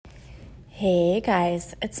Hey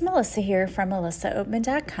guys, it's Melissa here from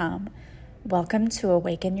melissaoatman.com. Welcome to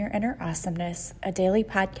Awaken Your Inner Awesomeness, a daily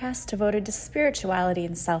podcast devoted to spirituality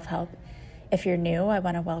and self-help. If you're new, I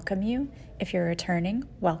want to welcome you. If you're returning,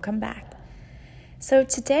 welcome back. So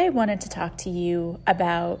today I wanted to talk to you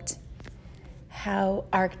about how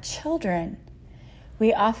our children,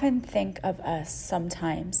 we often think of us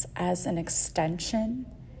sometimes as an extension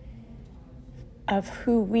of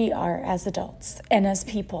who we are as adults and as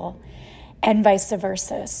people, and vice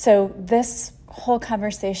versa. So this whole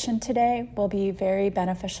conversation today will be very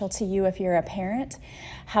beneficial to you if you're a parent.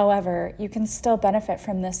 However, you can still benefit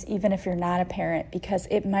from this even if you're not a parent, because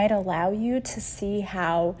it might allow you to see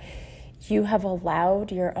how you have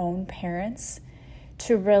allowed your own parents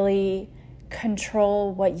to really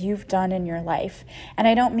control what you've done in your life. And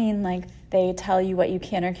I don't mean like they tell you what you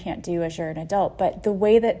can or can't do as you're an adult, but the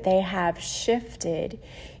way that they have shifted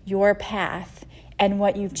your path and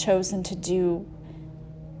what you've chosen to do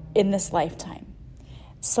in this lifetime.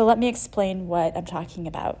 So let me explain what I'm talking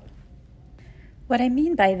about. What I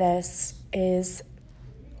mean by this is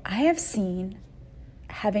I have seen,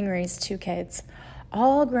 having raised two kids,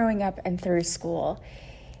 all growing up and through school,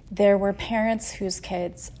 there were parents whose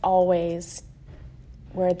kids always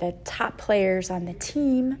were the top players on the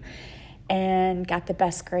team and got the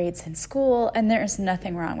best grades in school, and there's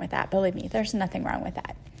nothing wrong with that. Believe me, there's nothing wrong with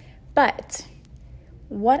that. But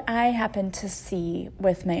what I happened to see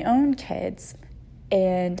with my own kids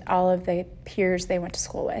and all of the peers they went to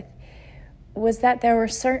school with was that there were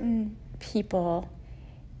certain people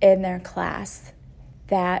in their class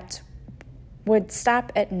that would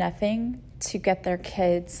stop at nothing to get their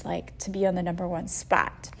kids to be on the number one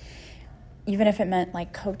spot, even if it meant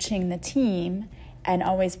coaching the team and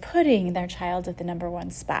always putting their child at the number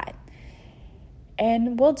one spot.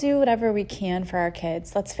 And we'll do whatever we can for our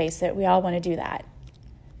kids. Let's face it, we all want to do that.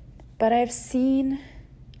 But I've seen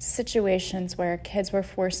situations where kids were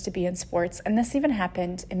forced to be in sports, and this even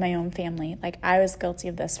happened in my own family. I was guilty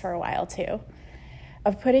of this for a while too,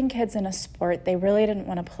 of putting kids in a sport they really didn't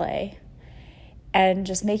want to play and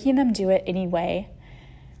just making them do it anyway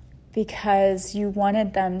because you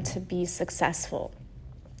wanted them to be successful.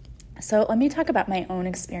 So let me talk about my own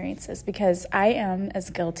experiences, because I am as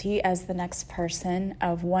guilty as the next person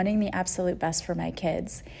of wanting the absolute best for my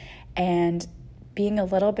kids and being a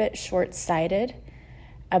little bit short-sighted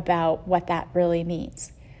about what that really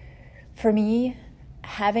means. For me,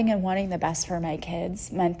 having and wanting the best for my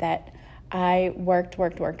kids meant that I worked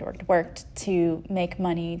to make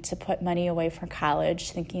money, to put money away for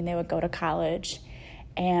college, thinking they would go to college.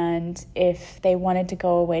 And if they wanted to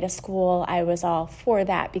go away to school, I was all for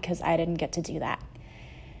that because I didn't get to do that.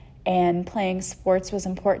 And playing sports was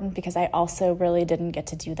important because I also really didn't get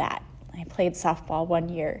to do that. I played softball 1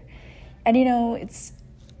 year. And it's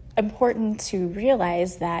important to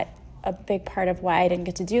realize that a big part of why I didn't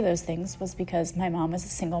get to do those things was because my mom was a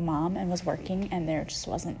single mom and was working, and there just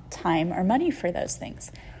wasn't time or money for those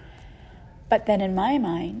things. But then in my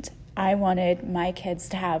mind, I wanted my kids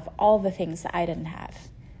to have all the things that I didn't have,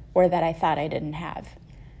 or that I thought I didn't have.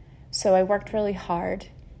 So I worked really hard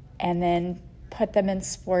and then put them in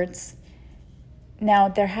sports. Now,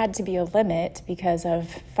 there had to be a limit because of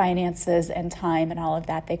finances and time and all of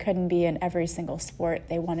that. They couldn't be in every single sport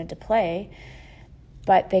they wanted to play,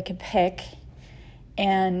 but they could pick.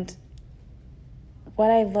 And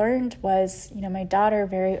what I learned was, my daughter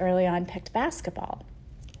very early on picked basketball.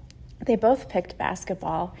 They both picked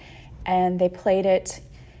basketball, and they played it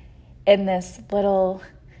in this little,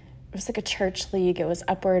 it was like a church league. It was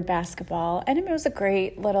Upward Basketball, and it was a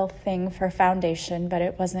great little thing for foundation, but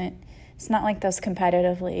it's not like those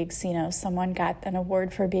competitive leagues. Someone got an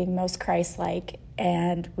award for being most Christ-like,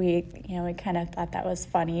 and we kind of thought that was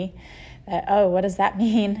funny. That, oh, what does that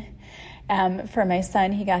mean? For my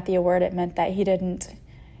son, he got the award. It meant that he didn't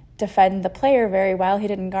defend the player very well. He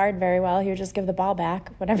didn't guard very well. He would just give the ball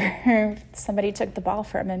back whenever somebody took the ball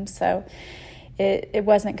from him. So it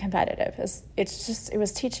wasn't competitive. It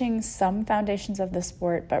was teaching some foundations of the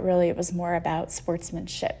sport, but really it was more about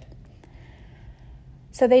sportsmanship.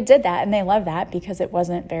 So they did that, and they loved that because it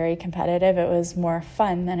wasn't very competitive. It was more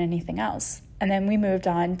fun than anything else. And then we moved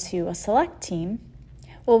on to a select team.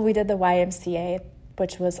 Well, we did the YMCA,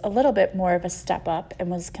 which was a little bit more of a step up and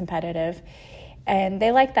was competitive. And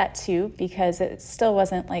they liked that too because it still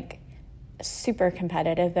wasn't super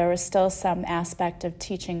competitive. There was still some aspect of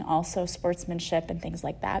teaching also sportsmanship and things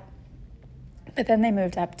like that. But then they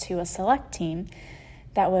moved up to a select team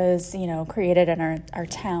that was, created in our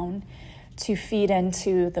town to feed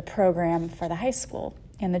into the program for the high school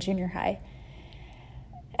and the junior high.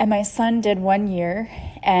 And my son did 1 year,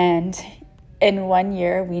 and in 1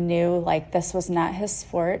 year, we knew like this was not his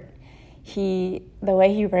sport. The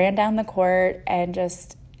way he ran down the court and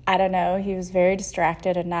just, I don't know, he was very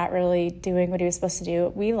distracted and not really doing what he was supposed to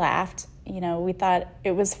do. We laughed. We thought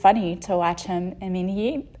it was funny to watch him. I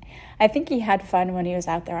mean, I think he had fun when he was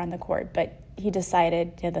out there on the court, but he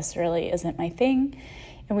decided, this really isn't my thing.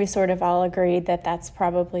 And we sort of all agreed that that's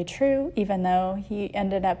probably true, even though he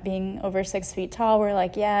ended up being over 6 feet tall. We're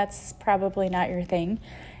like, yeah, it's probably not your thing.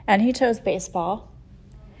 And he chose baseball,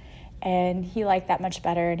 and he liked that much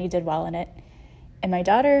better, and he did well in it. And my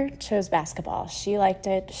daughter chose basketball. She liked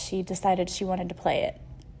it. She decided she wanted to play it.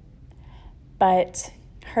 But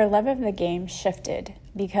her love of the game shifted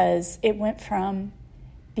because it went from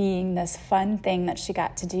being this fun thing that she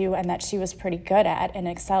got to do and that she was pretty good at and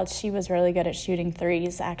excelled. She was really good at shooting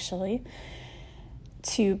threes, actually,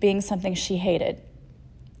 to being something she hated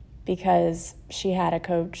because she had a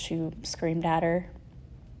coach who screamed at her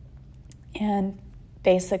and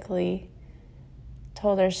basically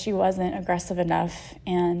told her she wasn't aggressive enough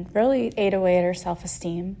and really ate away at her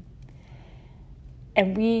self-esteem.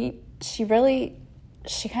 And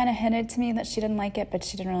she kind of hinted to me that she didn't like it, but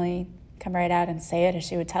she didn't really come right out and say it, as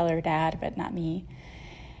she would tell her dad, but not me.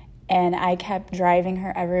 And I kept driving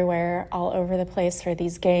her everywhere, all over the place for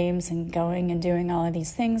these games and going and doing all of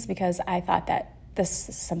these things because I thought that this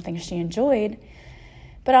is something she enjoyed.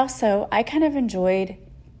 But also, I kind of enjoyed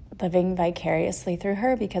living vicariously through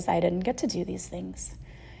her because I didn't get to do these things.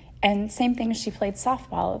 And same thing, she played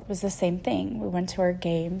softball. It was the same thing. We went to her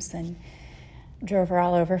games and drove her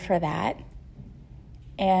all over for that.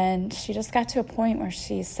 And she just got to a point where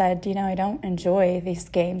she said, I don't enjoy these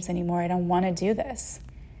games anymore. I don't want to do this.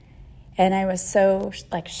 And I was so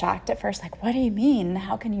shocked at first, what do you mean?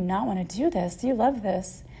 How can you not want to do this? You love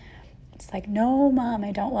this. It's like, no, Mom,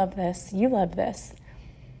 I don't love this. You love this.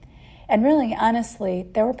 And really, honestly,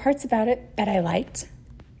 there were parts about it that I liked.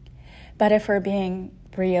 But if we're being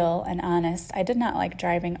real and honest, I did not like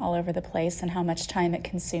driving all over the place and how much time it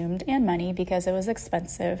consumed and money because it was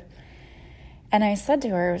expensive. And I said to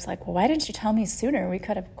her, I was like, well, why didn't you tell me sooner? We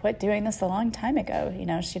could have quit doing this a long time ago.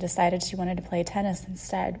 She decided she wanted to play tennis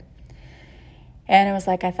instead. And it was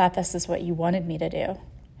like, I thought this is what you wanted me to do.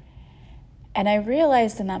 And I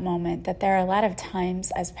realized in that moment that there are a lot of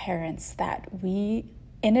times as parents that we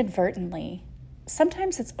inadvertently,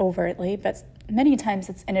 sometimes it's overtly, but many times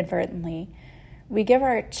it's inadvertently, we give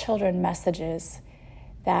our children messages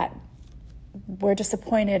that we're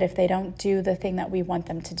disappointed if they don't do the thing that we want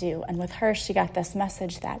them to do. And with her, she got this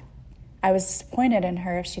message that I was disappointed in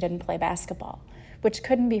her if she didn't play basketball, which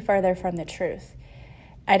couldn't be further from the truth.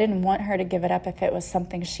 I didn't want her to give it up if it was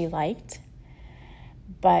something she liked,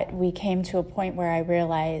 but we came to a point where I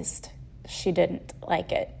realized she didn't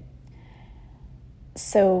like it.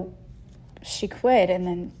 So she quit and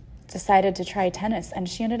then decided to try tennis, and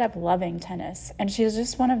she ended up loving tennis. And she's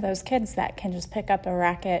just one of those kids that can just pick up a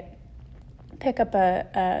racket, pick up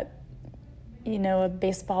a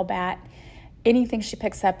baseball bat, anything she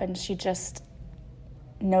picks up, and she just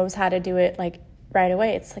knows how to do it right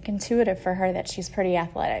away. It's intuitive for her that she's pretty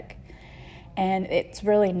athletic. And it's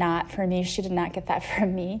really not for me. She did not get that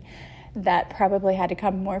from me. That probably had to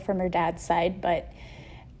come more from her dad's side. But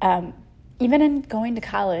even in going to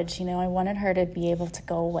college, I wanted her to be able to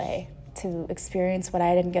go away, to experience what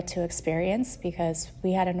I didn't get to experience because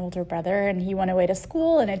we had an older brother and he went away to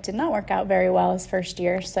school and it did not work out very well his first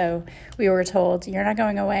year. So we were told, you're not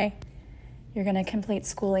going away. You're going to complete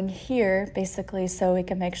schooling here, basically, so we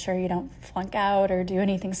can make sure you don't flunk out or do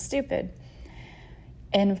anything stupid.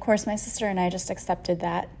 And of course, my sister and I just accepted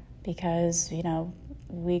that because,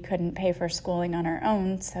 we couldn't pay for schooling on our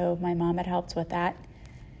own. So my mom had helped with that.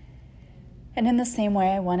 And in the same way,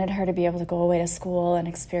 I wanted her to be able to go away to school and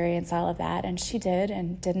experience all of that. And she did,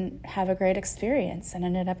 and didn't have a great experience and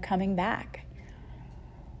ended up coming back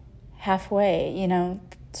halfway.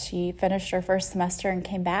 She finished her first semester and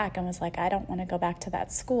came back and was like, I don't want to go back to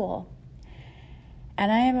that school.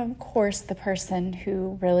 And I am, of course, the person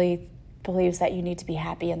who really believes that you need to be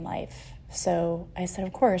happy in life. So I said,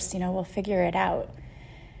 of course, we'll figure it out.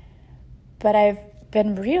 But I've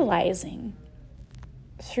been realizing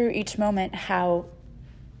through each moment how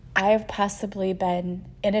I've possibly been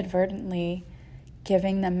inadvertently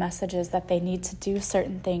giving them messages that they need to do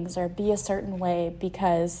certain things or be a certain way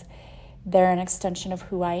because they're an extension of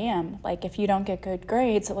who I am. If you don't get good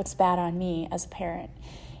grades, it looks bad on me as a parent.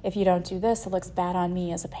 If you don't do this, it looks bad on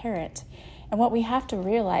me as a parent. And what we have to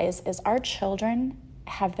realize is our children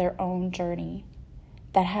have their own journey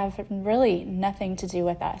that have really nothing to do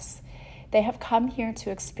with us. They have come here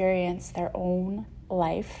to experience their own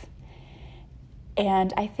life.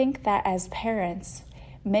 And I think that as parents,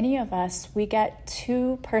 Many of us, we get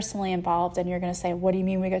too personally involved, and you're going to say, what do you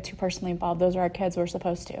mean we get too personally involved? Those are our kids, we're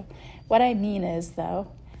supposed to. What I mean is,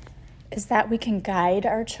 though, is that we can guide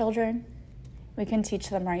our children. We can teach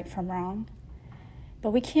them right from wrong,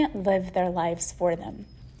 but we can't live their lives for them.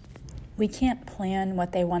 We can't plan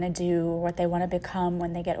what they want to do or what they want to become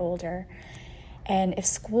when they get older. And if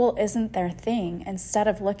school isn't their thing, instead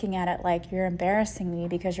of looking at it like you're embarrassing me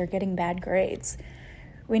because you're getting bad grades,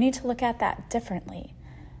 we need to look at that differently.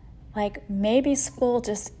 Like, maybe school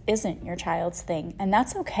just isn't your child's thing, and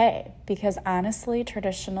that's okay, because honestly,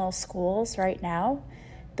 traditional schools right now,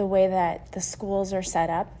 the way that the schools are set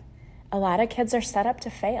up, a lot of kids are set up to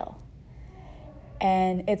fail.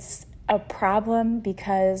 And it's a problem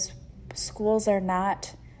because schools are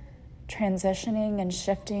not transitioning and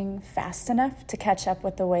shifting fast enough to catch up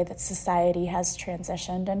with the way that society has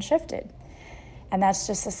transitioned and shifted. And that's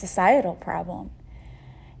just a societal problem.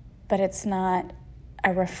 But it's not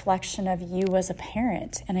a reflection of you as a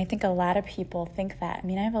parent. And I think a lot of people think that. I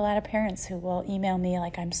mean, I have a lot of parents who will email me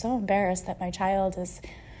like, I'm so embarrassed that my child is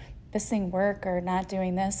missing work or not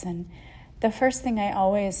doing this. And the first thing I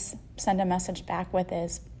always send a message back with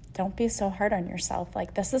is, don't be so hard on yourself.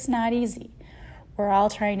 Like, this is not easy. We're all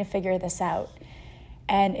trying to figure this out.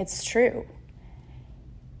 And it's true.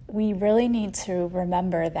 We really need to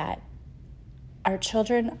remember that our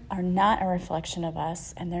children are not a reflection of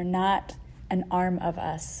us, and they're not an arm of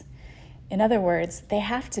us. In other words, they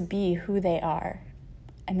have to be who they are,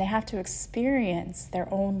 and they have to experience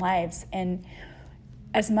their own lives. And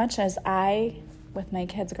as much as I, with my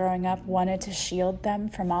kids growing up, wanted to shield them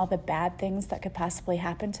from all the bad things that could possibly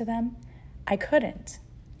happen to them, I couldn't.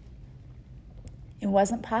 It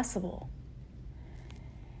wasn't possible.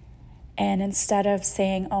 And instead of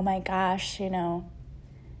saying, oh my gosh,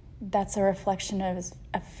 that's a reflection of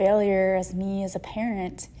a failure as me as a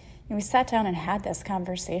parent, we sat down and had this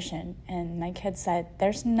conversation, and my kid said,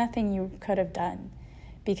 there's nothing you could have done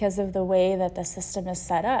because of the way that the system is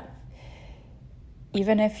set up.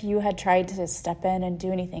 Even if you had tried to step in and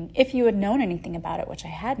do anything, if you had known anything about it, which I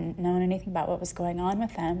hadn't known anything about what was going on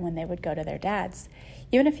with them when they would go to their dads,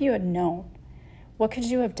 even if you had known, what could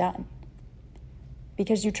you have done?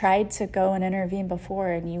 Because you tried to go and intervene before,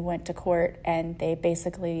 and you went to court, and they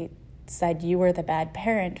basically said you were the bad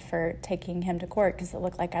parent for taking him to court because it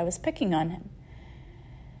looked like I was picking on him.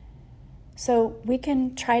 So we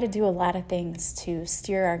can try to do a lot of things to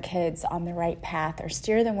steer our kids on the right path or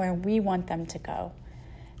steer them where we want them to go.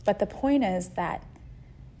 But the point is that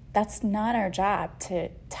that's not our job to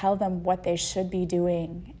tell them what they should be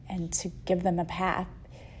doing and to give them a path.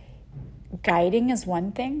 Guiding is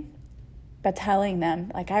one thing, but telling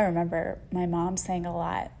them, like, I remember my mom saying a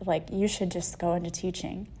lot, like, you should just go into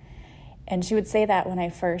teaching. And she would say that when I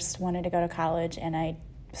first wanted to go to college, and I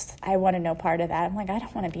wanted no part of that. I'm like, I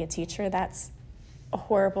don't want to be a teacher. That's a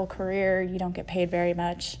horrible career. You don't get paid very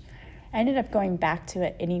much. I ended up going back to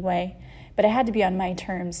it anyway, but it had to be on my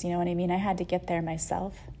terms, you know what I mean? I had to get there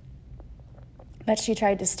myself. But she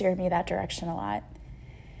tried to steer me that direction a lot.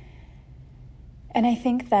 And I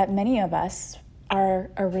think that many of us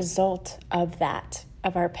are a result of that,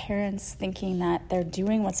 of our parents thinking that they're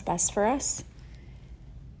doing what's best for us,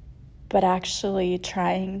 but actually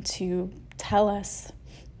trying to tell us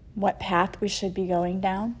what path we should be going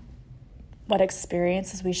down, what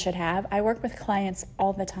experiences we should have. I work with clients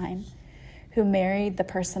all the time who married the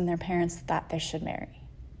person their parents thought they should marry,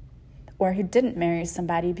 or who didn't marry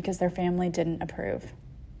somebody because their family didn't approve.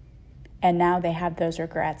 And now they have those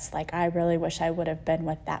regrets, like, I really wish I would have been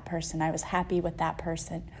with that person. I was happy with that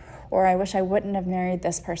person. Or I wish I wouldn't have married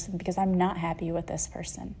this person because I'm not happy with this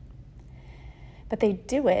person. But they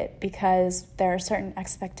do it because there are certain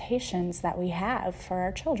expectations that we have for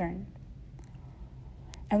our children.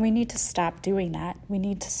 And we need to stop doing that. We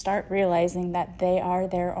need to start realizing that they are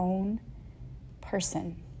their own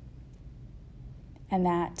person. And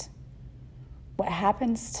that what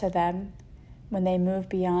happens to them when they move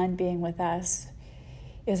beyond being with us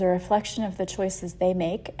is a reflection of the choices they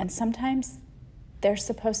make. And sometimes they're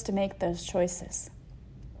supposed to make those choices.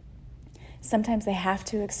 Sometimes they have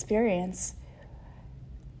to experience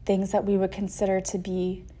things that we would consider to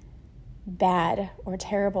be bad or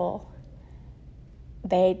terrible.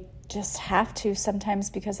 They just have to sometimes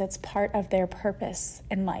because it's part of their purpose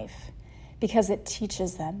in life, because it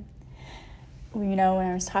teaches them. When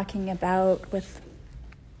I was talking about with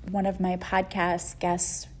one of my podcast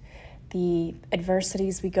guests, the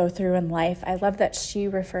adversities we go through in life, I love that she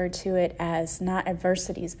referred to it as not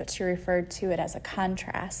adversities, but she referred to it as a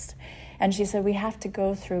contrast. And she said we have to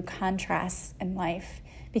go through contrasts in life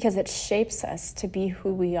because it shapes us to be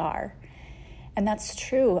who we are. And that's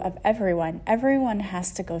true of everyone. Everyone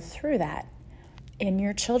has to go through that. And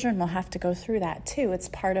your children will have to go through that too. It's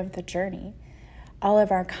part of the journey. All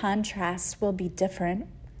of our contrasts will be different.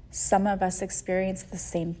 Some of us experience the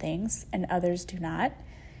same things and others do not.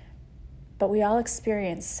 But we all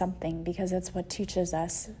experience something because it's what teaches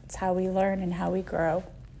us. It's how we learn and how we grow,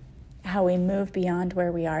 how we move beyond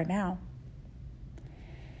where we are now.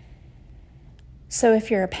 So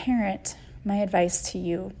if you're a parent, my advice to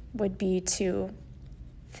you would be to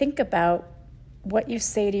think about what you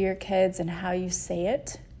say to your kids and how you say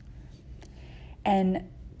it. And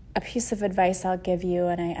a piece of advice I'll give you,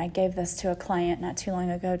 and I gave this to a client not too long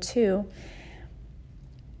ago too,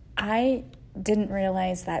 I didn't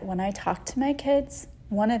realize that when I talk to my kids,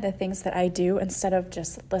 one of the things that I do, instead of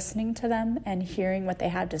just listening to them and hearing what they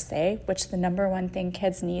have to say, which the number one thing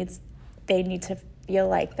kids need, they need to feel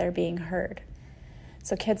like they're being heard.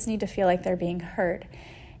 So kids need to feel like they're being heard.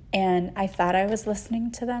 And I thought I was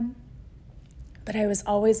listening to them, but I was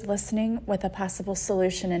always listening with a possible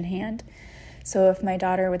solution in hand. So if my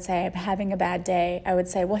daughter would say, I'm having a bad day, I would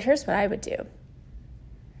say, well, here's what I would do.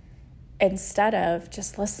 Instead of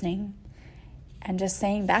just listening and just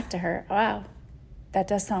saying back to her, wow, that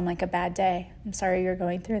does sound like a bad day. I'm sorry you're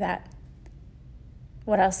going through that.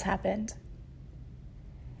 What else happened?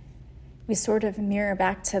 We sort of mirror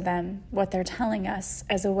back to them what they're telling us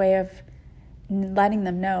as a way of letting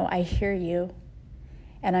them know, I hear you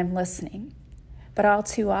and I'm listening. But all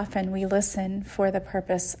too often we listen for the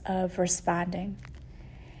purpose of responding.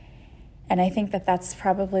 And I think that that's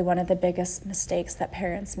probably one of the biggest mistakes that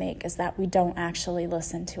parents make, is that we don't actually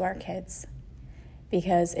listen to our kids.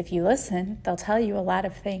 Because if you listen, they'll tell you a lot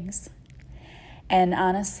of things. And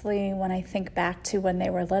honestly, when I think back to when they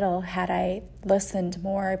were little, had I listened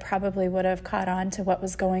more, I probably would have caught on to what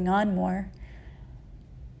was going on more.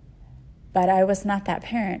 But I was not that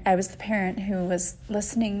parent. I was the parent who was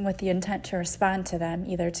listening with the intent to respond to them,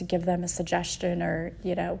 either to give them a suggestion or,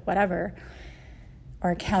 whatever,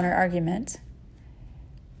 or a counter argument.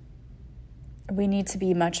 We need to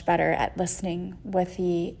be much better at listening with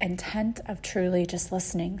the intent of truly just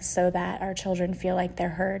listening so that our children feel like they're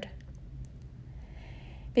heard.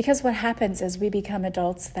 Because what happens is we become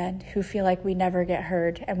adults then who feel like we never get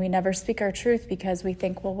heard and we never speak our truth because we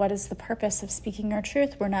think, well, what is the purpose of speaking our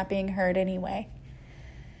truth? We're not being heard anyway.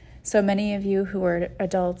 So many of you who are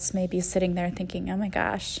adults may be sitting there thinking, oh my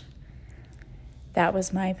gosh, that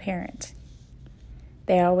was my parent.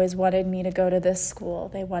 They always wanted me to go to this school.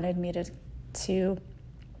 They wanted me to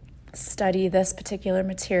study this particular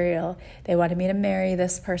material. They wanted me to marry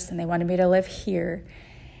this person. They wanted me to live here.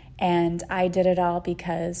 And I did it all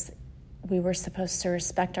because we were supposed to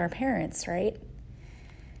respect our parents, right?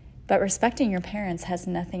 But respecting your parents has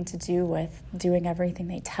nothing to do with doing everything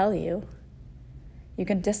they tell you. You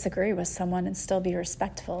can disagree with someone and still be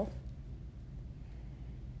respectful.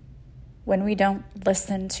 When we don't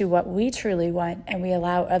listen to what we truly want and we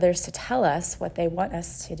allow others to tell us what they want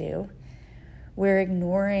us to do, we're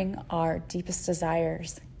ignoring our deepest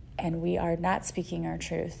desires. And we are not speaking our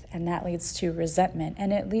truth, and that leads to resentment,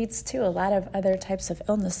 and it leads to a lot of other types of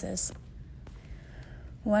illnesses.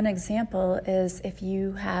 One example is if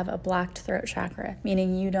you have a blocked throat chakra,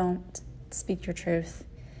 meaning you don't speak your truth,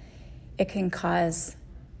 it can cause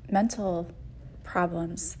mental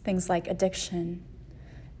problems, things like addiction,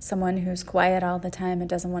 someone who's quiet all the time and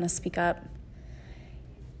doesn't want to speak up,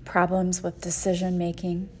 problems with decision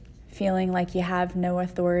making, feeling like you have no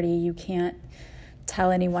authority, you can't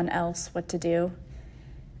tell anyone else what to do.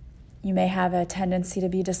 You may have a tendency to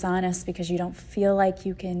be dishonest because you don't feel like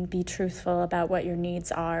you can be truthful about what your needs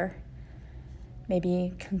are.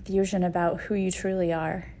 Maybe confusion about who you truly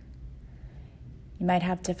are. You might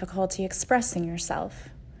have difficulty expressing yourself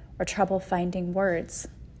or trouble finding words.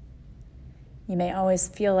 You may always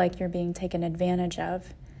feel like you're being taken advantage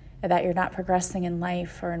of, or that you're not progressing in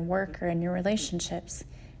life or in work or in your relationships,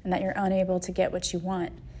 and that you're unable to get what you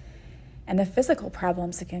want. And the physical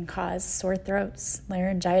problems it can cause: sore throats,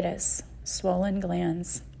 laryngitis, swollen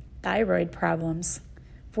glands, thyroid problems,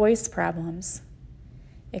 voice problems.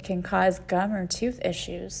 It can cause gum or tooth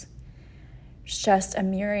issues. It's just a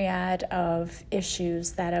myriad of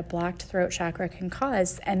issues that a blocked throat chakra can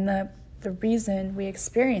cause. And the reason we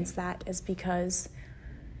experience that is because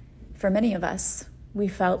for many of us, we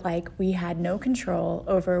felt like we had no control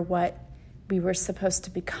over what we were supposed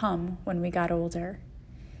to become when we got older.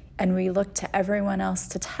 And we looked to everyone else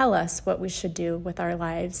to tell us what we should do with our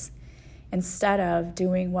lives instead of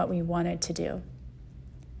doing what we wanted to do.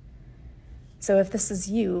 So if this is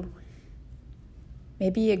you,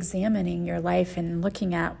 maybe examining your life and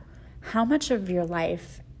looking at how much of your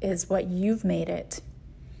life is what you've made it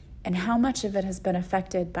And how much of it has been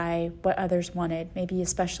affected by what others wanted, maybe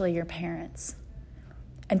especially your parents.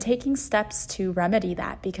 And taking steps to remedy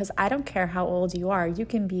that, because I don't care how old you are. You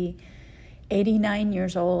can be 89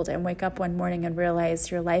 years old and wake up one morning and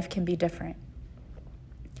realize your life can be different.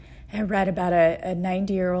 I read about a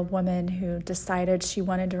 90-year-old woman who decided she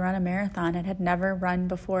wanted to run a marathon and had never run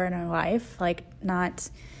before in her life, like not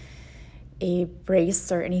a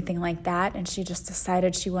race or anything like that. And she just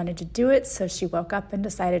decided she wanted to do it. So she woke up and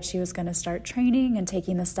decided she was going to start training and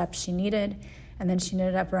taking the steps she needed. And then she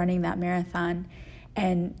ended up running that marathon.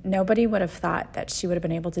 And nobody would have thought that she would have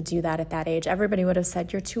been able to do that at that age. Everybody would have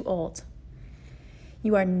said, "You're too old."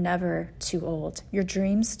 You are never too old. Your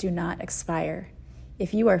dreams do not expire.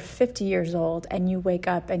 If you are 50 years old and you wake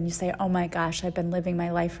up and you say, "Oh my gosh, I've been living my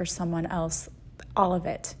life for someone else, all of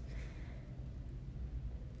it,"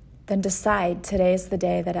 then decide today's the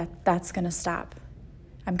day that that's going to stop.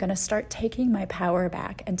 I'm going to start taking my power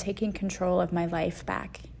back and taking control of my life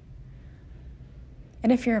back.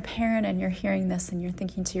 And if you're a parent and you're hearing this and you're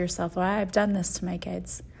thinking to yourself, "Well, I've done this to my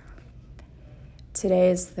kids," today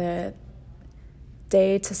is the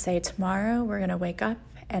day to say, tomorrow we're going to wake up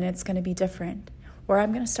and it's going to be different. Or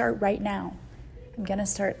I'm going to start right now. I'm going to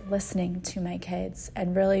start listening to my kids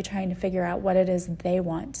and really trying to figure out what it is they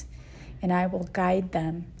want. And I will guide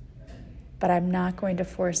them, but I'm not going to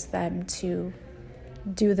force them to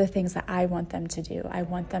do the things that I want them to do. I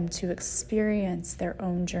want them to experience their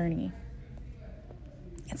own journey.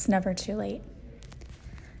 It's never too late.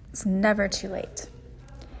 It's never too late.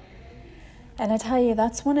 And I tell you,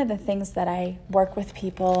 that's one of the things that I work with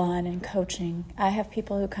people on in coaching. I have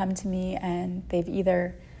people who come to me and they've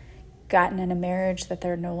either gotten in a marriage that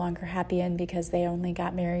they're no longer happy in because they only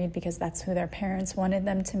got married because that's who their parents wanted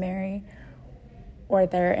them to marry, or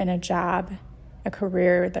they're in a job, a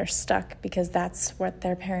career, they're stuck because that's what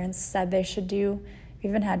their parents said they should do. We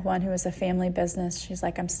even had one who was a family business. She's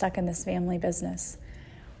like, "I'm stuck in this family business."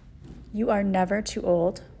 You are never too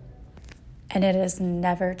old, and it is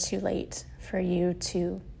never too late for you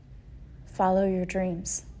to follow your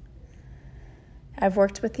dreams. I've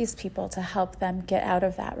worked with these people to help them get out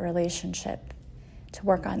of that relationship, to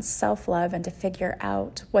work on self-love and to figure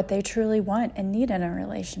out what they truly want and need in a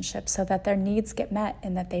relationship so that their needs get met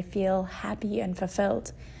and that they feel happy and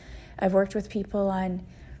fulfilled. I've worked with people on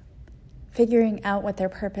figuring out what their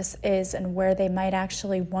purpose is and where they might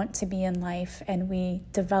actually want to be in life, and we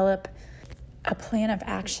develop a plan of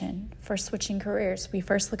action for switching careers. We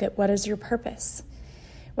first look at, what is your purpose?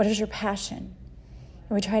 What is your passion?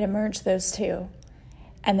 And we try to merge those two.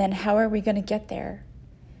 And then how are we going to get there?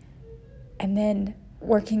 And then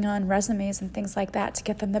working on resumes and things like that to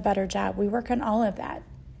get them the better job. We work on all of that.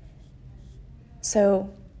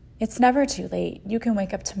 So it's never too late. You can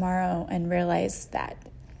wake up tomorrow and realize that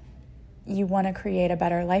you want to create a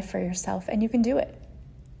better life for yourself, and you can do it.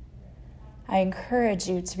 I encourage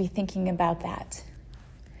you to be thinking about that.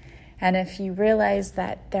 And if you realize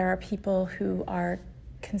that there are people who are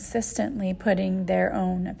consistently putting their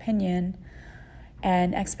own opinion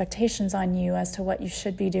and expectations on you as to what you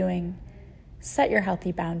should be doing, set your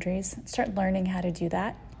healthy boundaries. Start learning how to do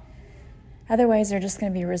that. Otherwise, you're just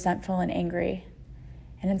going to be resentful and angry.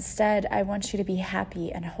 And instead, I want you to be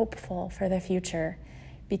happy and hopeful for the future,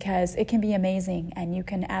 because it can be amazing and you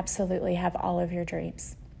can absolutely have all of your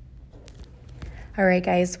dreams. All right,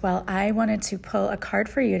 guys. Well, I wanted to pull a card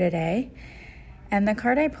for you today. And the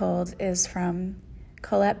card I pulled is from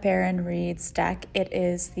Colette Baron Reid's deck. It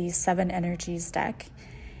is the Seven Energies deck.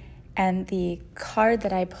 And the card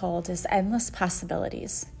that I pulled is Endless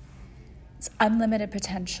Possibilities. It's unlimited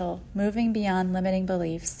potential, moving beyond limiting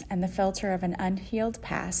beliefs and the filter of an unhealed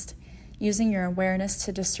past, using your awareness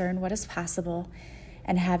to discern what is possible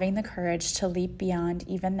and having the courage to leap beyond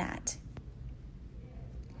even that.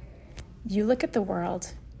 You look at the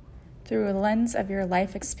world through a lens of your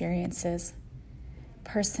life experiences,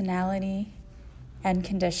 personality, and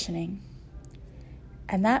conditioning.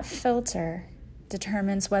 And that filter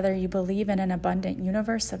determines whether you believe in an abundant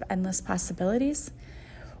universe of endless possibilities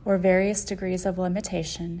or various degrees of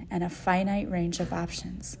limitation and a finite range of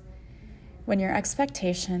options. When your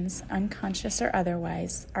expectations, unconscious or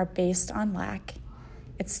otherwise, are based on lack,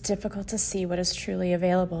 it's difficult to see what is truly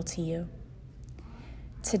available to you.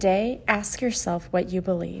 Today, ask yourself what you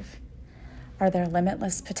believe. Are there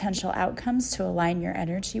limitless potential outcomes to align your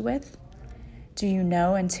energy with? Do you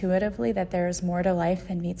know intuitively that there is more to life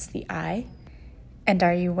than meets the eye? And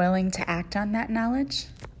are you willing to act on that knowledge?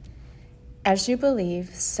 As you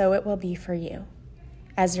believe, so it will be for you.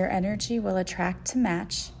 As your energy will attract its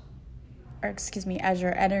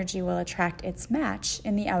match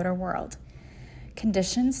in the outer world.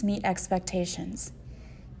 Conditions meet expectations.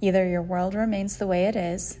 Either your world remains the way it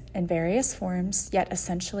is, in various forms, yet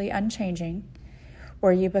essentially unchanging,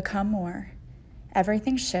 or you become more.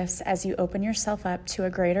 Everything shifts as you open yourself up to a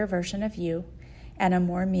greater version of you and a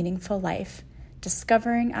more meaningful life,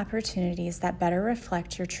 discovering opportunities that better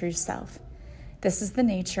reflect your true self. This is the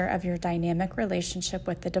nature of your dynamic relationship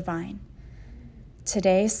with the divine.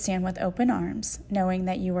 Today, stand with open arms, knowing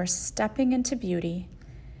that you are stepping into beauty,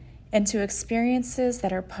 into experiences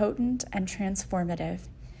that are potent and transformative.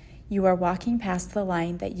 You are walking past the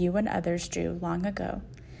line that you and others drew long ago,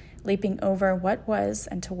 leaping over what was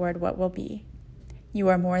and toward what will be. You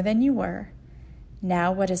are more than you were.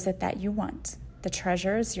 Now, what is it that you want? The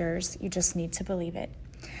treasure is yours. You just need to believe it.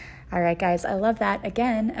 All right, guys, I love that.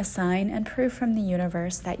 Again, a sign and proof from the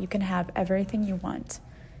universe that you can have everything you want.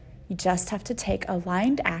 You just have to take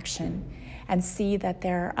aligned action and see that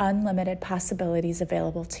there are unlimited possibilities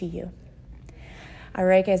available to you. All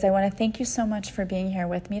right, guys, I want to thank you so much for being here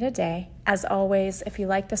with me today. As always, if you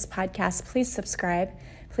like this podcast, please subscribe.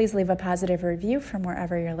 Please leave a positive review from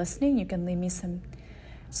wherever you're listening. You can leave me some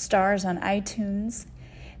stars on iTunes.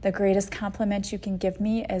 The greatest compliment you can give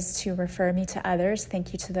me is to refer me to others.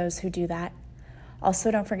 Thank you to those who do that.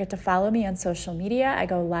 Also, don't forget to follow me on social media. I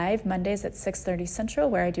go live Mondays at 6:30 Central,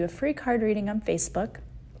 where I do a free card reading on Facebook.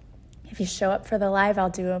 If you show up for the live, I'll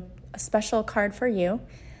do a special card for you.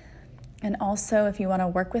 And also, if you want to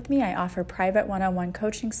work with me, I offer private one-on-one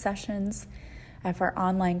coaching sessions. I offer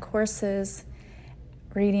online courses,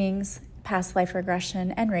 readings, past life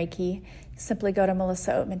regression, and Reiki. Simply go to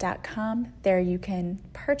melissaoatman.com. There you can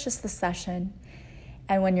purchase the session.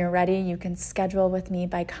 And when you're ready, you can schedule with me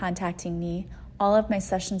by contacting me. All of my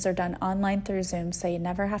sessions are done online through Zoom, so you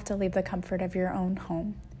never have to leave the comfort of your own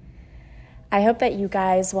home. I hope that you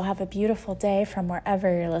guys will have a beautiful day from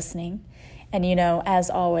wherever you're listening. And as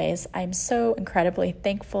always, I'm so incredibly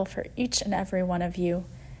thankful for each and every one of you.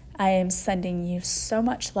 I am sending you so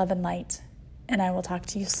much love and light, and I will talk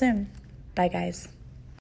to you soon. Bye, guys.